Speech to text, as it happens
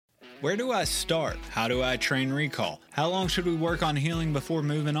Where do I start? How do I train recall? How long should we work on healing before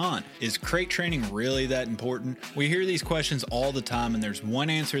moving on? Is crate training really that important? We hear these questions all the time, and there's one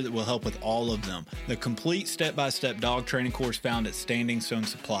answer that will help with all of them. The complete step-by-step dog training course found at Standing Stone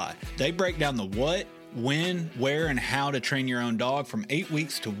Supply. They break down the what, when, where, and how to train your own dog from 8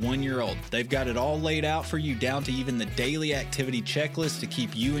 weeks to 1 year old. They've got it all laid out for you down to even the daily activity checklist to keep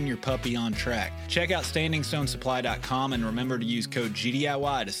you and your puppy on track. Check out standingstonesupply.com and remember to use code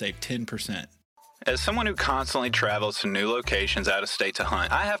GDIY to save 10%. As someone who constantly travels to new locations out of state to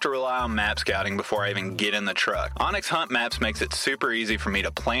hunt, I have to rely on map scouting before I even get in the truck. Onyx Hunt Maps makes it super easy for me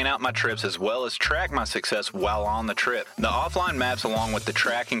to plan out my trips as well as track my success while on the trip. The offline maps along with the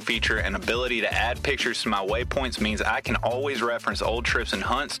tracking feature and ability to add pictures to my waypoints means I can always reference old trips and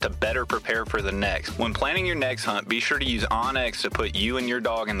hunts to better prepare for the next. When planning your next hunt, be sure to use OnX to put you and your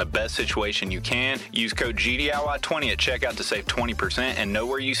dog in the best situation you can. Use code GDIY20 at checkout to save 20% and know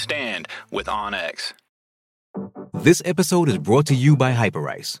where you stand with OnX. This episode is brought to you by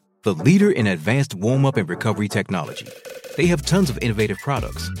Hyperice, the leader in advanced warm-up and recovery technology. They have tons of innovative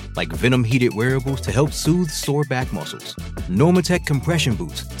products, like Venom-heated wearables to help soothe sore back muscles, Normatec compression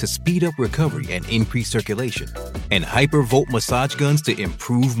boots to speed up recovery and increase circulation, and Hypervolt massage guns to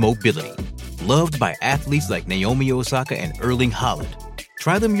improve mobility. Loved by athletes like Naomi Osaka and Erling Haaland.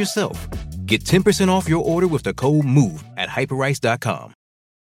 Try them yourself. Get 10% off your order with the code MOVE at hyperice.com.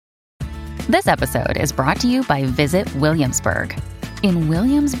 This episode is brought to you by Visit Williamsburg. In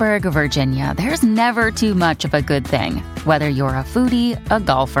Williamsburg, Virginia, there's never too much of a good thing. Whether you're a foodie, a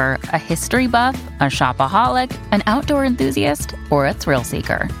golfer, a history buff, a shopaholic, an outdoor enthusiast, or a thrill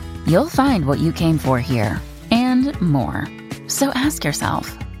seeker, you'll find what you came for here and more. So ask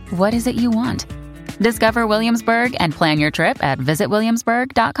yourself, what is it you want? Discover Williamsburg and plan your trip at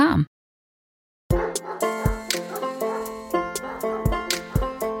visitwilliamsburg.com.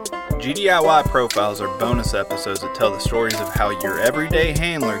 GDIY profiles are bonus episodes that tell the stories of how your everyday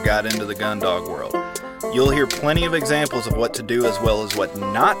handler got into the gun dog world. You'll hear plenty of examples of what to do as well as what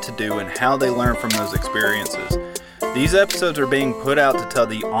not to do and how they learn from those experiences. These episodes are being put out to tell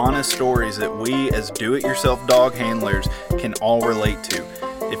the honest stories that we as do-it-yourself dog handlers can all relate to.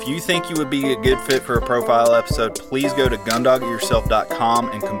 If you think you would be a good fit for a profile episode, please go to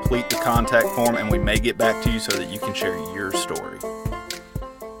gundogityourself.com and complete the contact form, and we may get back to you so that you can share your story.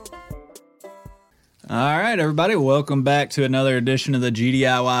 All right, everybody, welcome back to another edition of the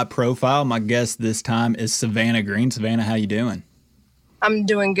GDIY Profile. My guest this time is Savannah Greene. Savannah, how you doing? I'm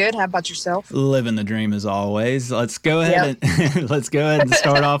doing good. How about yourself? Living the dream as always. Let's go ahead and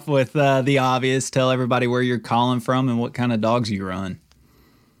start off with the obvious. Tell everybody where you're calling from and what kind of dogs you run.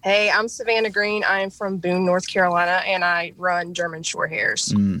 Hey, I'm Savannah Greene. I am from Boone, North Carolina, and I run German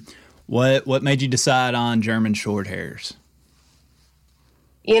Shorthairs. What made you decide on German Shorthairs?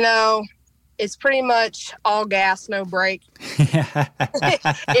 You know, it's pretty much all gas, no brake,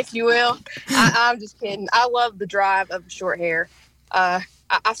 if you will. I'm just kidding. I love the drive of a short hair. I've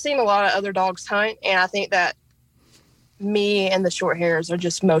seen a lot of other dogs hunt, and I think that me and the short hairs are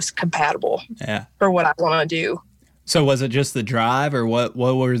just most compatible for what I want to do. So was it just the drive, or what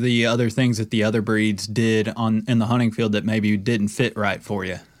were the other things that the other breeds did in the hunting field that maybe didn't fit right for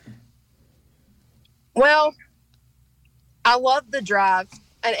you? Well, I love the drive.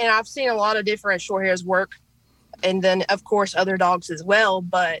 And I've seen a lot of different short hairs work, and then, of course, other dogs as well.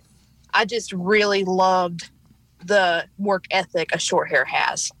 But I just really loved the work ethic a short hair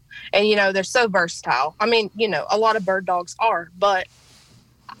has. And, you know, they're so versatile. I mean, you know, a lot of bird dogs are, but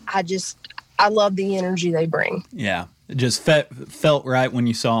I love the energy they bring. Yeah, it just felt right when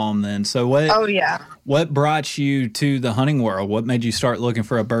you saw them then. So what brought you to the hunting world? What made you start looking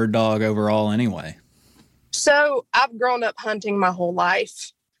for a bird dog overall anyway? So I've grown up hunting my whole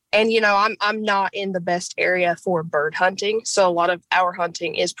life, and, you know, I'm not in the best area for bird hunting. So a lot of our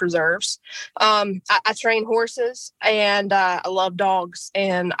hunting is preserves. I train horses, and I love dogs,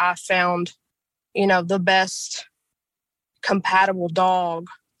 and I found, you know, the best compatible dog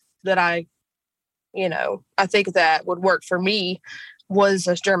that I think that would work for me was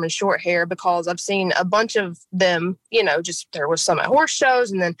a German short hair, because I've seen a bunch of them, you know, just there was some at horse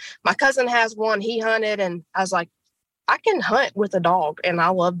shows, and then my cousin has one, he hunted, and I was like, I can hunt with a dog, and I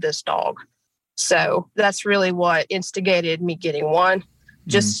love this dog. So that's really what instigated me getting one,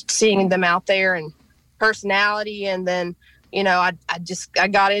 just seeing them out there and personality. And then, you know, I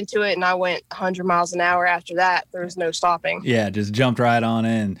got into it, and I went 100 miles an hour after that. There was no stopping. Yeah, just jumped right on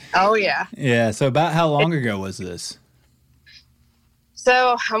in. Oh, yeah. Yeah, so about how long ago was this?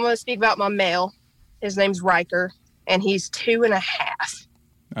 So I'm going to speak about my male. His name's Riker, and he's 2.5.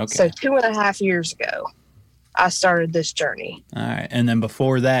 Okay. So 2.5 years ago. I started this journey. All right. And then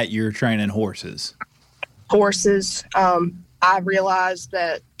before that, you were training horses. Horses. I realized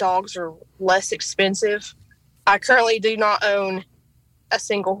that dogs are less expensive. I currently do not own a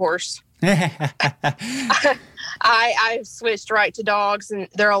single horse. I switched right to dogs, and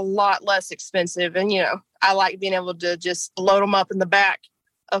they're a lot less expensive. And, I like being able to just load them up in the back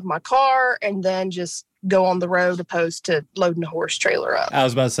of my car and then just go on the road opposed to loading a horse trailer up. I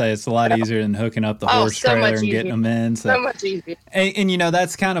was about to say, it's a lot easier than hooking up the horse trailer and getting them in. So much easier. And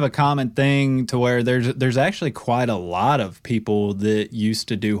that's kind of a common thing to where there's actually quite a lot of people that used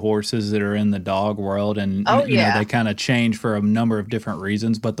to do horses that are in the dog world. And, they kind of change for a number of different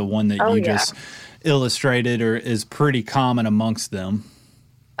reasons. But the one that just illustrated is pretty common amongst them.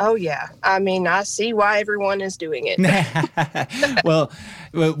 Oh, yeah. I mean, I see why everyone is doing it. Well,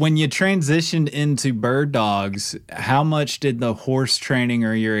 when you transitioned into bird dogs, how much did the horse training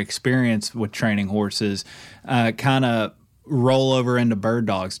or your experience with training horses kind of roll over into bird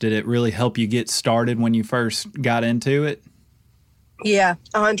dogs? Did it really help you get started when you first got into it? Yeah,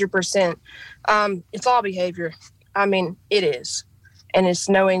 100%. It's all behavior. I mean, it is. And it's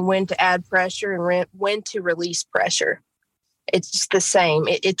knowing when to add pressure and when to release pressure. It's just the same.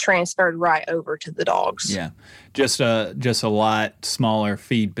 It transferred right over to the dogs. Yeah, just a lot smaller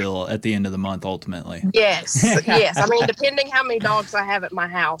feed bill at the end of the month, ultimately. Yes, yes. I mean, depending how many dogs I have at my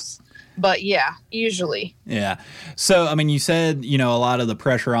house, but yeah, usually. Yeah. So, I mean, you said a lot of the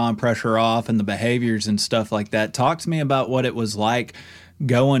pressure on, pressure off, and the behaviors and stuff like that. Talk to me about what it was like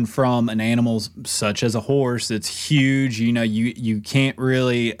going from an animal such as a horse that's huge. You can't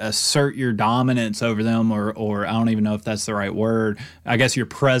really assert your dominance over them, or I don't even know if that's the right word. I guess your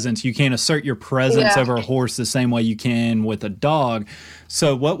presence. You can't assert your presence over a horse the same way you can with a dog.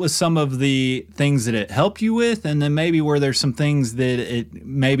 So what was some of the things that it helped you with? And then maybe were there some things that it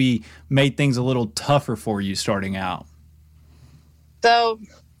maybe made things a little tougher for you starting out? So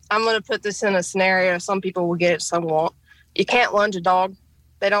I'm going to put this in a scenario. Some people will get it, some won't. You can't lunge a dog.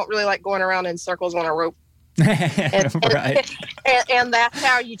 They don't really like going around in circles on a rope. Right. And that's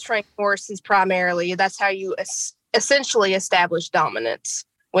how you train horses primarily. That's how you essentially establish dominance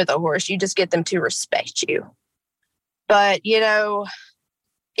with a horse. You just get them to respect you. But,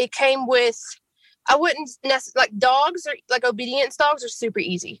 it came with, I wouldn't necessarily, like dogs are, like obedience dogs are super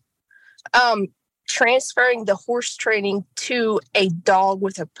easy. Transferring the horse training to a dog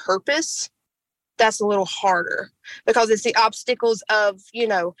with a purpose, that's a little harder because it's the obstacles of,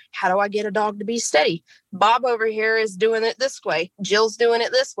 how do I get a dog to be steady? Bob over here is doing it this way. Jill's doing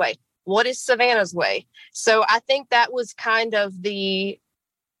it this way. What is Savannah's way? So I think that was kind of the,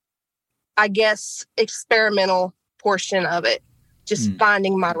 I guess, experimental portion of it. Just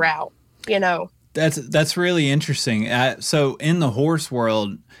finding my route, That's really interesting. So in the horse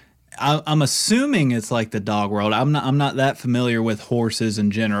world, I'm assuming it's like the dog world. I'm not that familiar with horses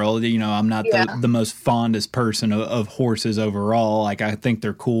in general. I'm not the most fondest person of horses overall. Like I think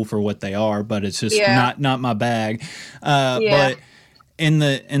they're cool for what they are, but it's just not my bag. But in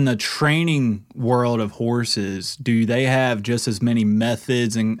the training world of horses, do they have just as many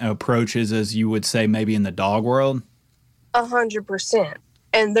methods and approaches as you would say maybe in the dog world? 100%.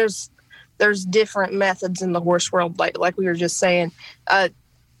 And there's different methods in the horse world, like we were just saying.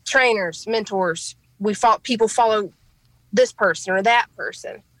 Trainers, mentors, people follow this person or that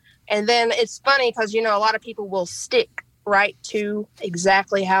person. And then it's funny because, a lot of people will stick right to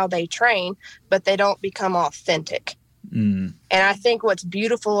exactly how they train, but they don't become authentic. And I think what's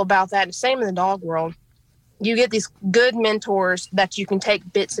beautiful about that, and same in the dog world, you get these good mentors that you can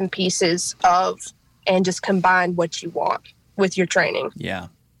take bits and pieces of and just combine what you want with your training. Yeah.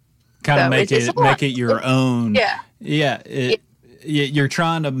 Kind of make it your own. Yeah. Yeah. You're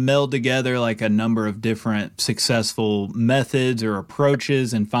trying to meld together like a number of different successful methods or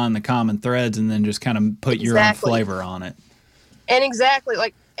approaches and find the common threads and then just kind of put your own flavor on it. And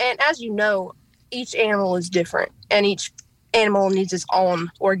and as you know, each animal is different and each animal needs its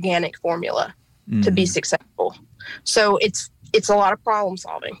own organic formula to be successful. So it's a lot of problem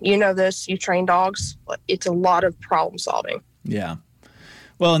solving. You train dogs, it's a lot of problem solving. Yeah.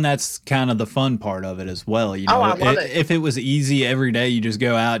 Well, and that's kind of the fun part of it as well. I love it. If it was easy every day, you just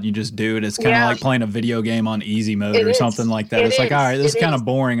go out and you just do it. It's kind of like playing a video game on easy mode or something like that. It's like, all right, this is kind of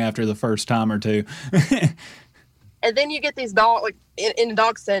boring after the first time or two. And then you get these dogs, like in the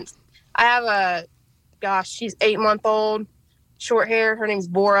dog sense. I have she's 8-month-old, short hair. Her name's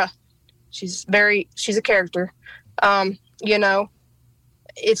Bora. She's a character.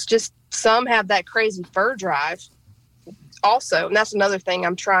 It's just some have that crazy fur drive. Also, and that's another thing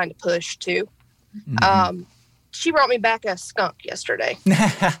I'm trying to push too. She brought me back a skunk yesterday.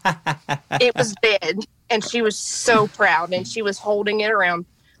 It was dead, And she was so proud, and she was holding it around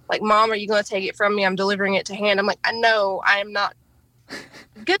like, Mom, are you going to take it from me? I'm delivering it to hand. I'm like, I know I am not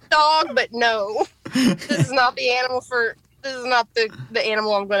good dog, but no, this is not the animal this is not the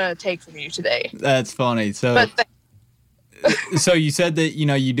animal I'm going to take from you today. That's funny. So, so you said that,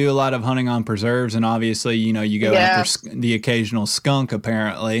 you do a lot of hunting on preserves, and obviously, you go after the occasional skunk,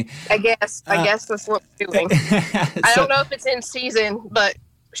 apparently. I guess that's what we're doing. I don't know if it's in season, but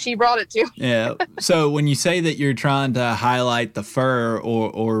she brought it to me. Yeah. So when you say that you're trying to highlight the fur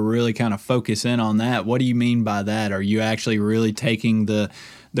or really kind of focus in on that, what do you mean by that? Are you actually really taking the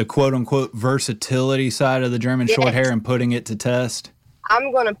quote unquote versatility side of the German short hair and putting it to test?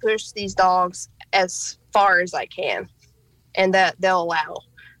 I'm going to push these dogs as far as I can, and that they'll allow.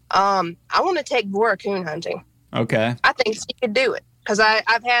 I want to take Bora coon hunting. Okay. I think she could do it, because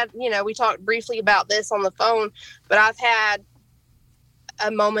I've had, we talked briefly about this on the phone, but I've had a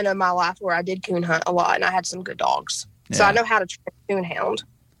moment in my life where I did coon hunt a lot, and I had some good dogs. Yeah. So I know how to train a coon hound.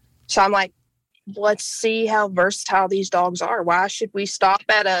 So I'm like, let's see how versatile these dogs are. Why should we stop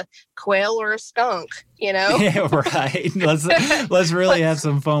at a quail or a skunk? Yeah, right. Let's really have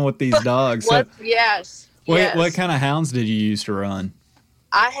some fun with these dogs. So, yes. What kind of hounds did you use to run?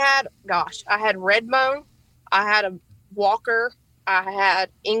 I had Redbone, I had a Walker, I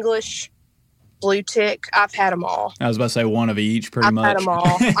had English, Blue Tick. I've had them all. I was about to say one of each, pretty much. I've had them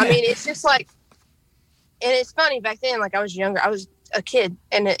all. I mean, it's just like, and it's funny, back then, like, I was younger, I was a kid,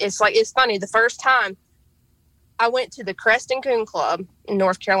 and it's funny, the first time I went to the Creston Coon Club in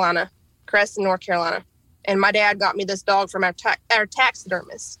Creston, North Carolina, and my dad got me this dog from our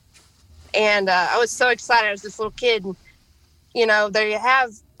taxidermist, and I was so excited. I was this little kid, and they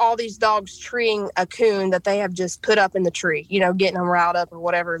have all these dogs treeing a coon that they have just put up in the tree, getting them riled up or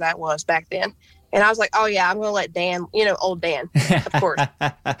whatever that was back then. And I was like, oh, yeah, I'm going to let Dan, old Dan, of course.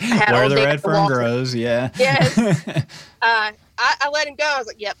 Where the red fern grows, yeah. Yes. I let him go. I was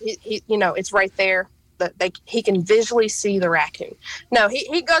like, yep, he it's right there. He can visually see the raccoon. No,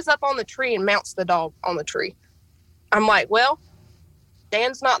 he goes up on the tree and mounts the dog on the tree. I'm like, well,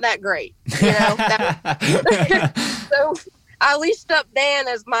 Dan's not that great, So I leashed up Dan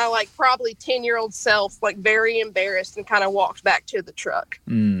as my, probably 10-year-old self, very embarrassed, and kind of walked back to the truck.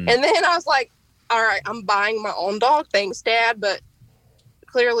 And then I was like, all right, I'm buying my own dog. Thanks, Dad. But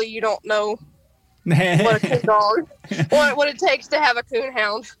clearly you don't know what a coon dog, what it takes to have a coon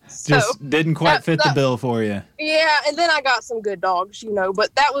hound. So, just didn't quite fit the bill for you. Yeah, and then I got some good dogs,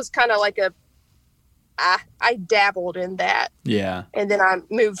 but that was kind of like I dabbled in that. Yeah. And then I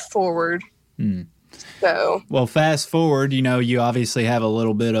moved forward. So. Well, fast forward, you obviously have a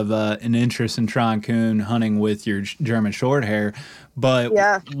little bit of an interest in trying coon hunting with your German short hair, but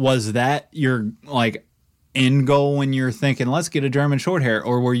was that your end goal when you're thinking, let's get a German short hair,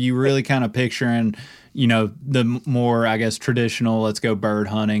 or were you really kind of picturing, the more, I guess, traditional, let's go bird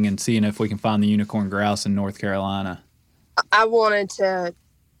hunting and seeing if we can find the unicorn grouse in North Carolina? I wanted to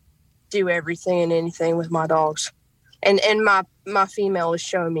do everything and anything with my dogs, and my female was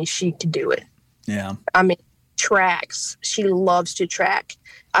showing me she could do it. Yeah. I mean, tracks. She loves to track.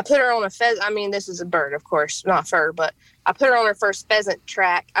 I put her on a pheasant. I mean, this is a bird, of course, not fur, but I put her on her first pheasant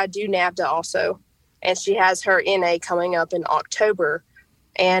track. I do NAVDA also, and she has her NA coming up in October.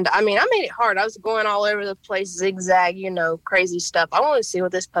 And I mean, I made it hard. I was going all over the place, zigzag, crazy stuff. I wanted to see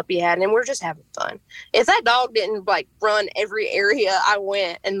what this puppy had, and we're just having fun. If that dog didn't run every area I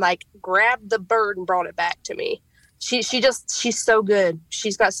went and grabbed the bird and brought it back to me, she's so good.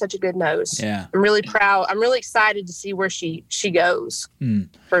 She's got such a good nose. Yeah. I'm really proud. I'm really excited to see where she goes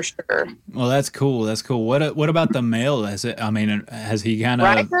for sure. Well, that's cool. That's cool. What about the male? Has he kind of,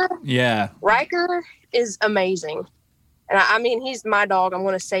 Riker? Yeah. Riker is amazing. And I mean, he's my dog. I'm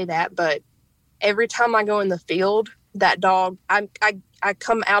going to say that, but every time I go in the field, that dog, I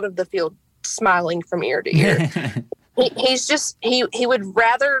come out of the field smiling from ear to ear. he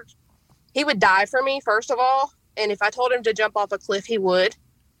would die for me, first of all. And if I told him to jump off a cliff, he would.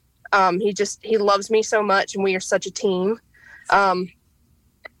 He loves me so much, and we are such a team.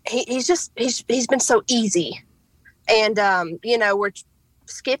 He's been so easy. And, we're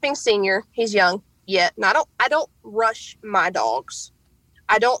skipping senior. He's young yet. And I don't rush my dogs.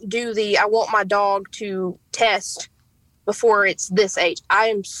 I don't I want my dog to test before it's this age. I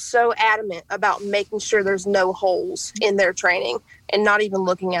am so adamant about making sure there's no holes in their training and not even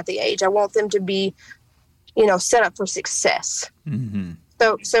looking at the age. I want them to be, set up for success. Mm-hmm.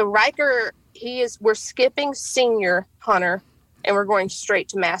 So Riker, we're skipping senior hunter and we're going straight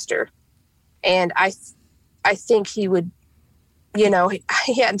to master. And I think he would,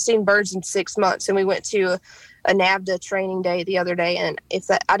 he hadn't seen birds in 6 months, and we went to a NAVDA training day the other day. And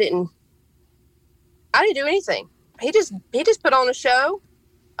I didn't do anything. He just put on a show,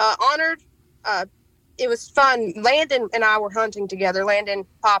 honored. It was fun. Landon and I were hunting together. Landon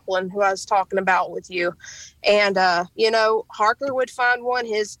Poplin, who I was talking about with you, and Harker would find one,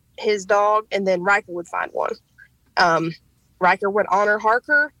 his dog, and then Riker would find one. Riker would honor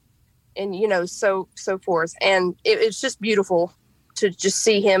Harker, and so forth. And it's just beautiful to just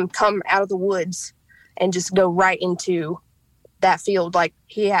see him come out of the woods and just go right into that field like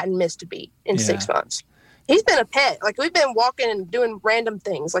he hadn't missed a beat in 6 months. He's been a pet. Like, we've been walking and doing random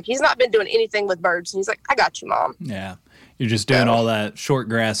things. Like, he's not been doing anything with birds. And he's like, I got you, Mom. Yeah. You're just doing all that short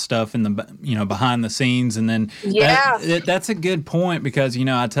grass stuff in the, behind the scenes. And then that's a good point because,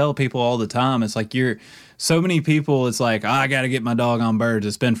 I tell people all the time, it's like so many people, it's like, I got to get my dog on birds.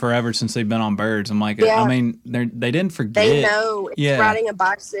 It's been forever since they've been on birds. I'm like, I mean, they didn't forget. They know it's riding a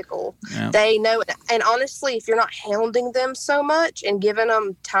bicycle. Yeah. They know. And honestly, if you're not hounding them so much and giving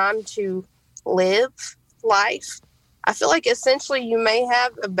them time to live life, I feel like essentially you may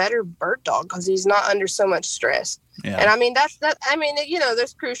have a better bird dog because he's not under so much stress. Yeah. And I mean,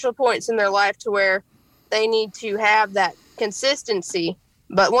 there's crucial points in their life to where they need to have that consistency.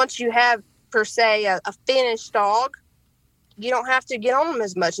 But once you have, per se, a finished dog, you don't have to get on them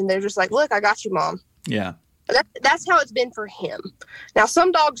as much. And they're just like, look, I got you, Mom. Yeah. That's how it's been for him. Now,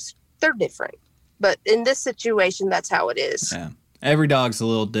 some dogs, they're different. But in this situation, that's how it is. Yeah. Every dog's a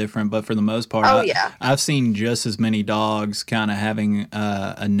little different, but for the most part, I've seen just as many dogs kind of having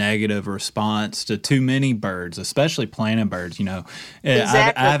a negative response to too many birds, especially planted birds. Exactly.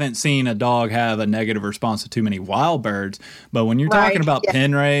 I haven't seen a dog have a negative response to too many wild birds, but when you're talking about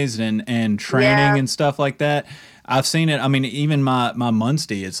pen raised and training and stuff like that, I've seen it. I mean, even my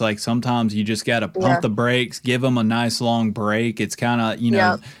Munster, it's like sometimes you just got to pump the brakes, give them a nice long break. It's kind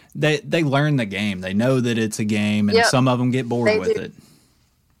of, they learn the game. They know that it's a game, and some of them get bored with it.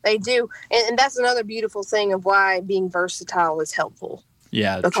 They do. And that's another beautiful thing of why being versatile is helpful.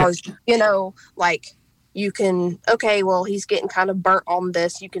 Yeah. Because, like you can, okay, well, he's getting kind of burnt on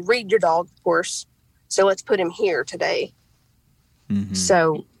this. You can read your dog, of course. So let's put him here today. Mm-hmm.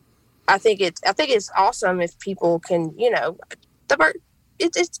 So I think it's awesome if people can, the bird,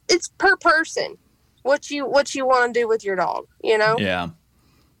 it's per person what you want to do with your dog, Yeah.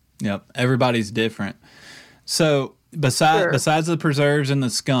 Yep. Everybody's different. So besides the preserves and the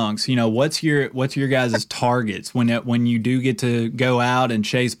skunks, what's your guys' targets when you do get to go out and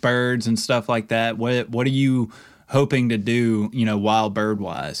chase birds and stuff like that? What are you hoping to do, wild bird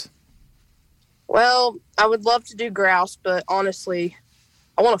wise? Well, I would love to do grouse, but honestly,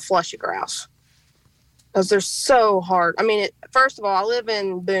 I want to flush a grouse because they're so hard. I mean, first of all, I live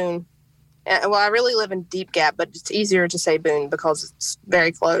in Boone. Well, I really live in Deep Gap, but it's easier to say Boone because it's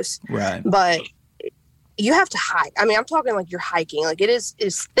very close. Right. But you have to hike. I mean, I'm talking like you're hiking. Like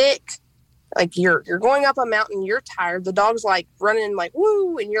it's thick. Like you're going up a mountain. You're tired. The dog's like running like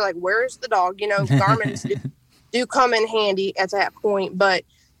woo, and you're like, where's the dog? Garmin's do come in handy at that point. But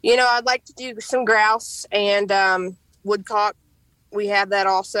I'd like to do some grouse and woodcock. We have that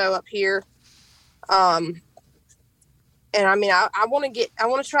also up here. And I mean, I want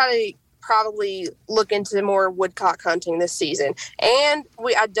to try to probably look into more woodcock hunting this season. And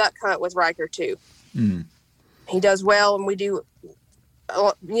I duck hunt with Riker too. Mm. He does well, and we do,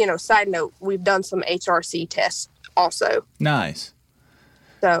 side note, we've done some HRC tests also. Nice.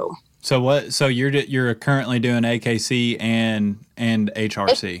 So you're currently doing AKC and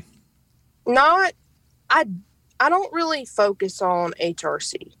HRC? I don't really focus on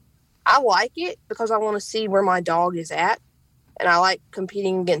HRC. I like it because I want to see where my dog is at, and I like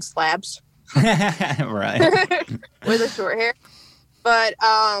competing against labs. Right. With a short hair. But,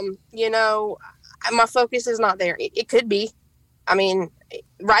 my focus is not there. It could be. I mean,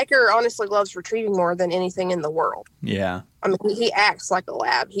 Riker honestly loves retrieving more than anything in the world. Yeah. I mean, he acts like a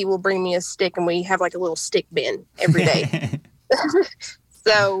lab. He will bring me a stick, and we have like a little stick bin every day.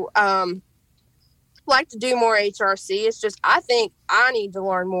 So, like to do more HRC. It's just, I think I need to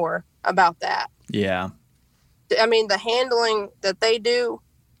learn more about that. Yeah. I mean, the handling that they do,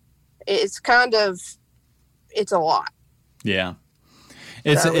 it's a lot. Yeah.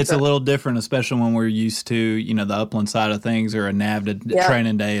 It's a little different, especially when we're used to, the upland side of things or a NAVTA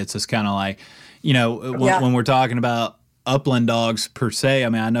training day. It's just kind of like, when we're talking about upland dogs per se, I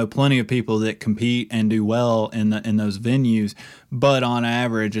mean, I know plenty of people that compete and do well in those venues, but on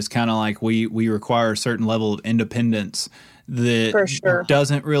average, it's kind of like we require a certain level of independence that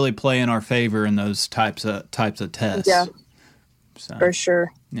doesn't really play in our favor in those types of tests. Yeah, so, for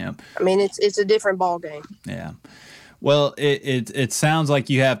sure. Yeah. I mean, it's a different ball game. Yeah. Well, it sounds like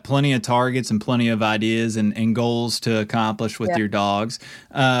you have plenty of targets and plenty of ideas and goals to accomplish with your dogs.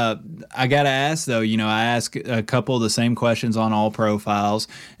 I got to ask, though, I ask a couple of the same questions on all profiles,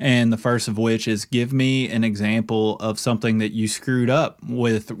 and the first of which is give me an example of something that you screwed up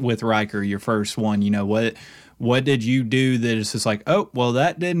with Riker, your first one. What did you do that is just like, oh, well,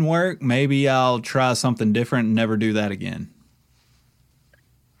 that didn't work. Maybe I'll try something different and never do that again.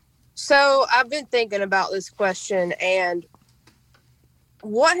 So I've been thinking about this question, and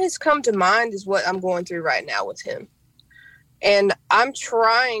what has come to mind is what I'm going through right now with him. And I'm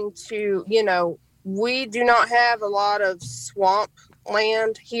trying to, we do not have a lot of swamp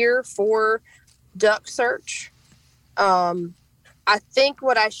land here for duck search. I think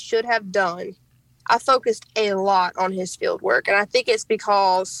what I should have done, I focused a lot on his field work, and I think it's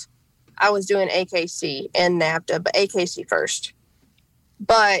because I was doing AKC and NAVDA, but AKC first.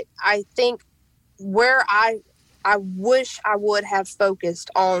 But I think where I wish I would have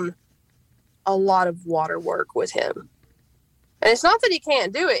focused on a lot of water work with him. And it's not that he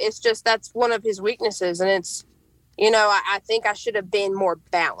can't do it. It's just that's one of his weaknesses. And it's, I think I should have been more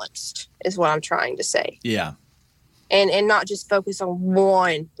balanced is what I'm trying to say. Yeah. And not just focus on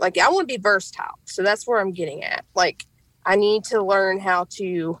one. Like, I want to be versatile. So that's where I'm getting at. Like, I need to learn how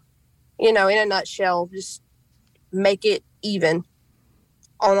to, in a nutshell, just make it even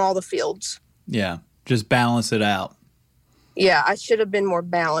on all the fields. Yeah, just balance it out. Yeah, I should have been more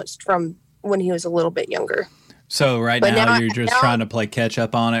balanced from when he was a little bit younger. So now you're just trying to play catch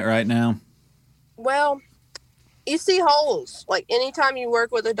up on it right now? Well, you see holes. Like, anytime you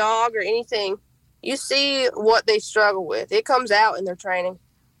work with a dog or anything, you see what they struggle with. It comes out in their training.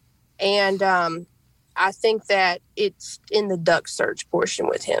 And I think that it's in the duck search portion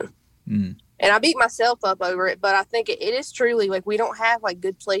with him. Mm. And I beat myself up over it, but I think it is truly, like, we don't have, like,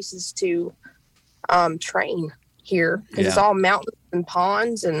 good places to train here. Because it's all mountains and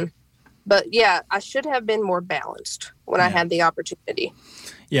ponds. But, yeah, I should have been more balanced when I had the opportunity.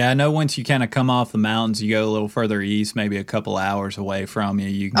 Yeah, I know once you kind of come off the mountains, you go a little further east, maybe a couple hours away from you.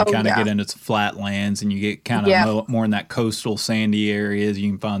 You can kind of get into some flat lands, and you get kind of more in that coastal sandy areas. You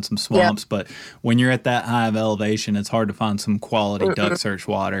can find some swamps. But when you're at that high of elevation, it's hard to find some quality duck search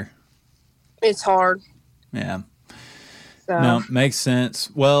water. It's hard. Yeah. So. No, makes sense.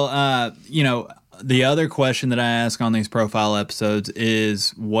 Well, the other question that I ask on these profile episodes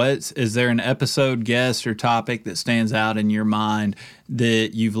is is there an episode, guest, or topic that stands out in your mind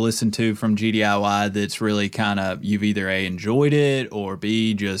that you've listened to from GDIY that's really kind of, you've either A, enjoyed it, or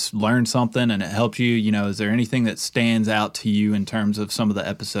B, just learned something and it helped you? Is there anything that stands out to you in terms of some of the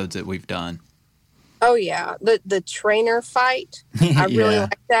episodes that we've done? Oh, yeah. The trainer fight. I really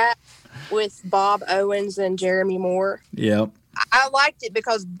like that. With Bob Owens and Jeremy Moore. Yep. I liked it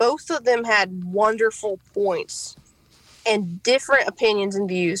because both of them had wonderful points and different opinions and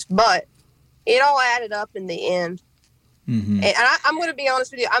views, but it all added up in the end. Mm-hmm. And I'm going to be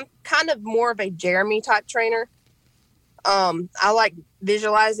honest with you, I'm kind of more of a Jeremy type trainer. I like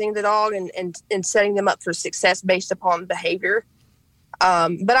visualizing the dog and setting them up for success based upon behavior.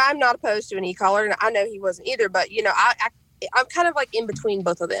 But I'm not opposed to an e-collar, and I know he wasn't either, but I'm kind of like in between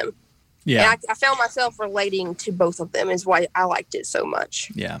both of them. Yeah, and I found myself relating to both of them is why I liked it so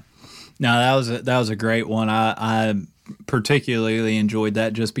much. Yeah, no, that was a great one. I particularly enjoyed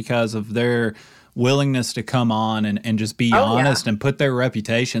that just because of their willingness to come on and just be honest and put their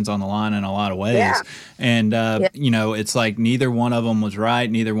reputations on the line in a lot of ways. Yeah. And it's like neither one of them was right,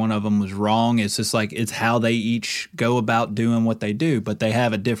 neither one of them was wrong. It's just like it's how they each go about doing what they do, but they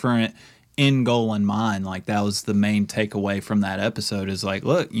have a different end goal in mind. Like that was the main takeaway from that episode is like,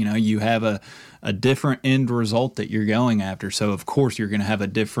 look, you have a different end result that you're going after. So of course you're going to have a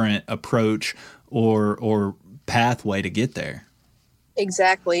different approach or pathway to get there.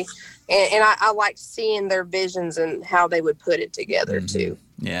 Exactly. And I like seeing their visions and how they would put it together too.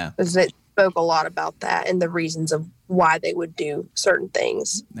 Yeah. Because it spoke a lot about that and the reasons of why they would do certain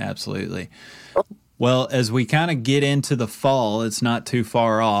things. Absolutely. Well, as we kind of get into the fall, it's not too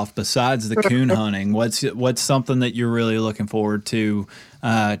far off. Besides the coon hunting, what's something that you're really looking forward to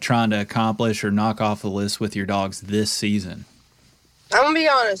trying to accomplish or knock off the list with your dogs this season? I'm going to be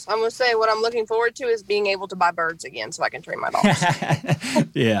honest. I'm going to say what I'm looking forward to is being able to buy birds again so I can train my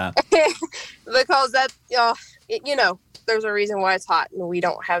dogs. Yeah. Because that, there's a reason why it's hot and we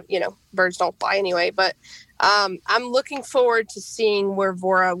don't have, birds don't fly anyway. But I'm looking forward to seeing where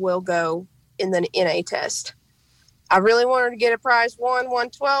Vora will go in the NA test. I really want her to get a prize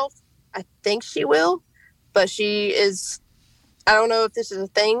 112. I think she will, but she is, I don't know if this is a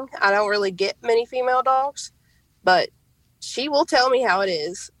thing. I don't really get many female dogs, but she will tell me how it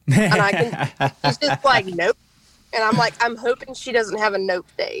is. And I can, she's just like, nope. And I'm like, I'm hoping she doesn't have a nope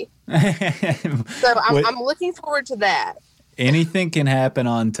day. So I'm looking forward to that. Anything can happen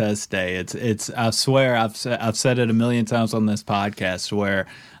on test day. It's. I swear, I've said it a million times on this podcast where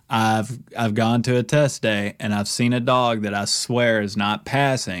I've gone to a test day and I've seen a dog that I swear is not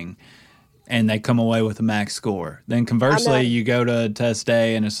passing, and they come away with a max score. Then conversely, you go to a test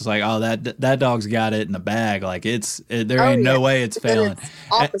day and it's just like, oh, that dog's got it in the bag. Like there ain't no way it's failing. It's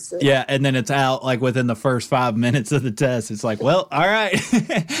opposite. Yeah, and then it's out like within the first 5 minutes of the test. It's like, well, all right.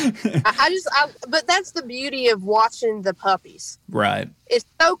 But that's the beauty of watching the puppies. Right. It's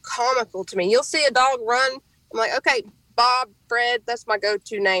so comical to me. You'll see a dog run. I'm like, okay, Bob, Fred, that's my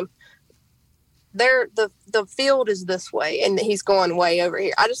go-to name. The field is this way, and he's going way over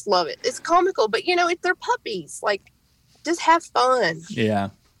here. I just love it. It's comical, but they're puppies. Like, just have fun. Yeah,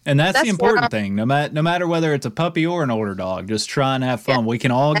 and that's the important thing. No matter whether it's a puppy or an older dog, just try and have fun. Yeah, we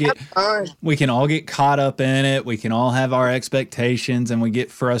can all get caught up in it. We can all have our expectations, and we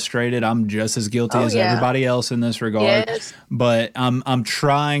get frustrated. I'm just as guilty as everybody else in this regard. Yes. But I'm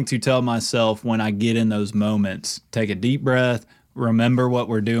trying to tell myself when I get in those moments, take a deep breath. Remember what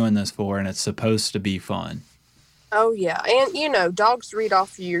we're doing this for, and it's supposed to be fun. Oh, yeah. And, dogs read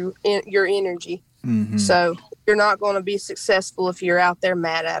off your energy. Mm-hmm. So you're not going to be successful if you're out there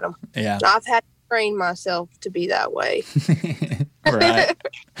mad at them. Yeah. I've had to train myself to be that way. Right.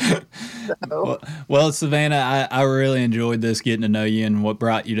 Well, Savannah, I really enjoyed this, getting to know you and what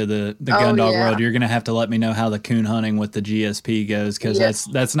brought you to the gun dog world. You're going to have to let me know how the coon hunting with the GSP goes, because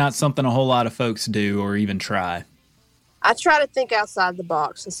that's not something a whole lot of folks do or even try. I try to think outside the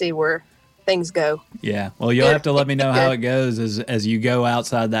box and see where things go. Yeah. Well, you'll have to let me know how it goes as you go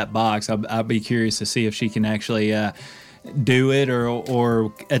outside that box. I'll be curious to see if she can actually do it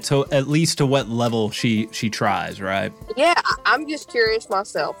or at least to what level she tries, right? Yeah, I'm just curious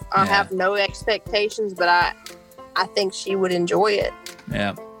myself. I have no expectations, but I think she would enjoy it.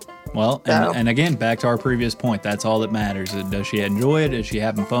 Yeah. Well, and again, back to our previous point, that's all that matters. Does she enjoy it? Is she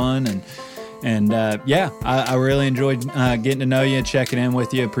having fun? And I really enjoyed getting to know you and checking in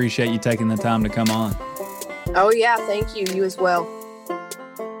with you. Appreciate you taking the time to come on. Oh, yeah. Thank you. You as well.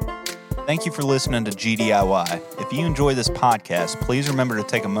 Thank you for listening to GDIY. If you enjoy this podcast, please remember to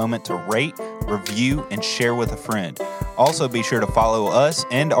take a moment to rate, review, and share with a friend. Also, be sure to follow us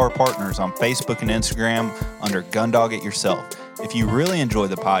and our partners on Facebook and Instagram under Gundog It Yourself. If you really enjoy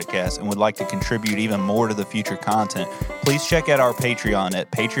the podcast and would like to contribute even more to the future content, please check out our Patreon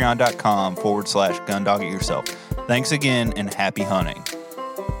at patreon.com/GundogItYourself. Thanks again, and happy hunting.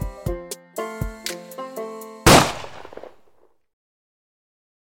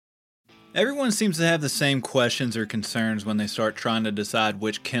 Everyone seems to have the same questions or concerns when they start trying to decide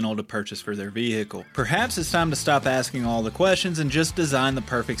which kennel to purchase for their vehicle. Perhaps it's time to stop asking all the questions and just design the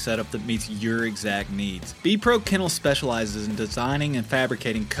perfect setup that meets your exact needs. B-Pro Kennel specializes in designing and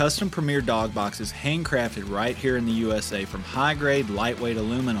fabricating custom premier dog boxes handcrafted right here in the USA from high-grade, lightweight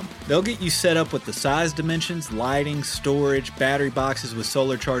aluminum. They'll get you set up with the size dimensions, lighting, storage, battery boxes with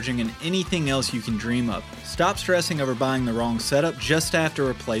solar charging, and anything else you can dream of. Stop stressing over buying the wrong setup, just have to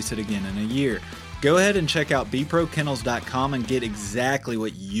replace it again in a year. Go ahead and check out bprokennels.com and get exactly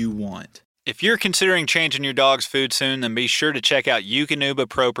what you want. If you're considering changing your dog's food soon, then be sure to check out Eukanuba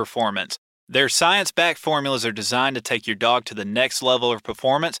Pro Performance. Their science-backed formulas are designed to take your dog to the next level of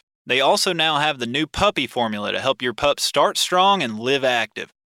performance. They also now have the new puppy formula to help your pup start strong and live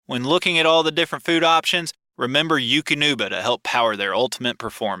active. When looking at all the different food options, remember Eukanuba to help power their ultimate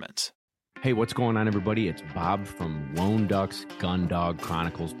performance. Hey, what's going on, everybody? It's Bob from Lone Duck's Gun Dog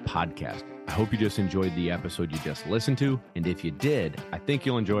Chronicles podcast. I hope you just enjoyed the episode you just listened to, and if you did, I think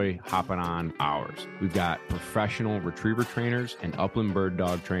you'll enjoy hopping on ours. We've got professional retriever trainers and upland bird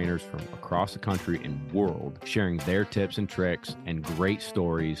dog trainers from across the country and world sharing their tips and tricks and great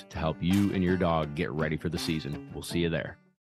stories to help you and your dog get ready for the season. We'll see you there.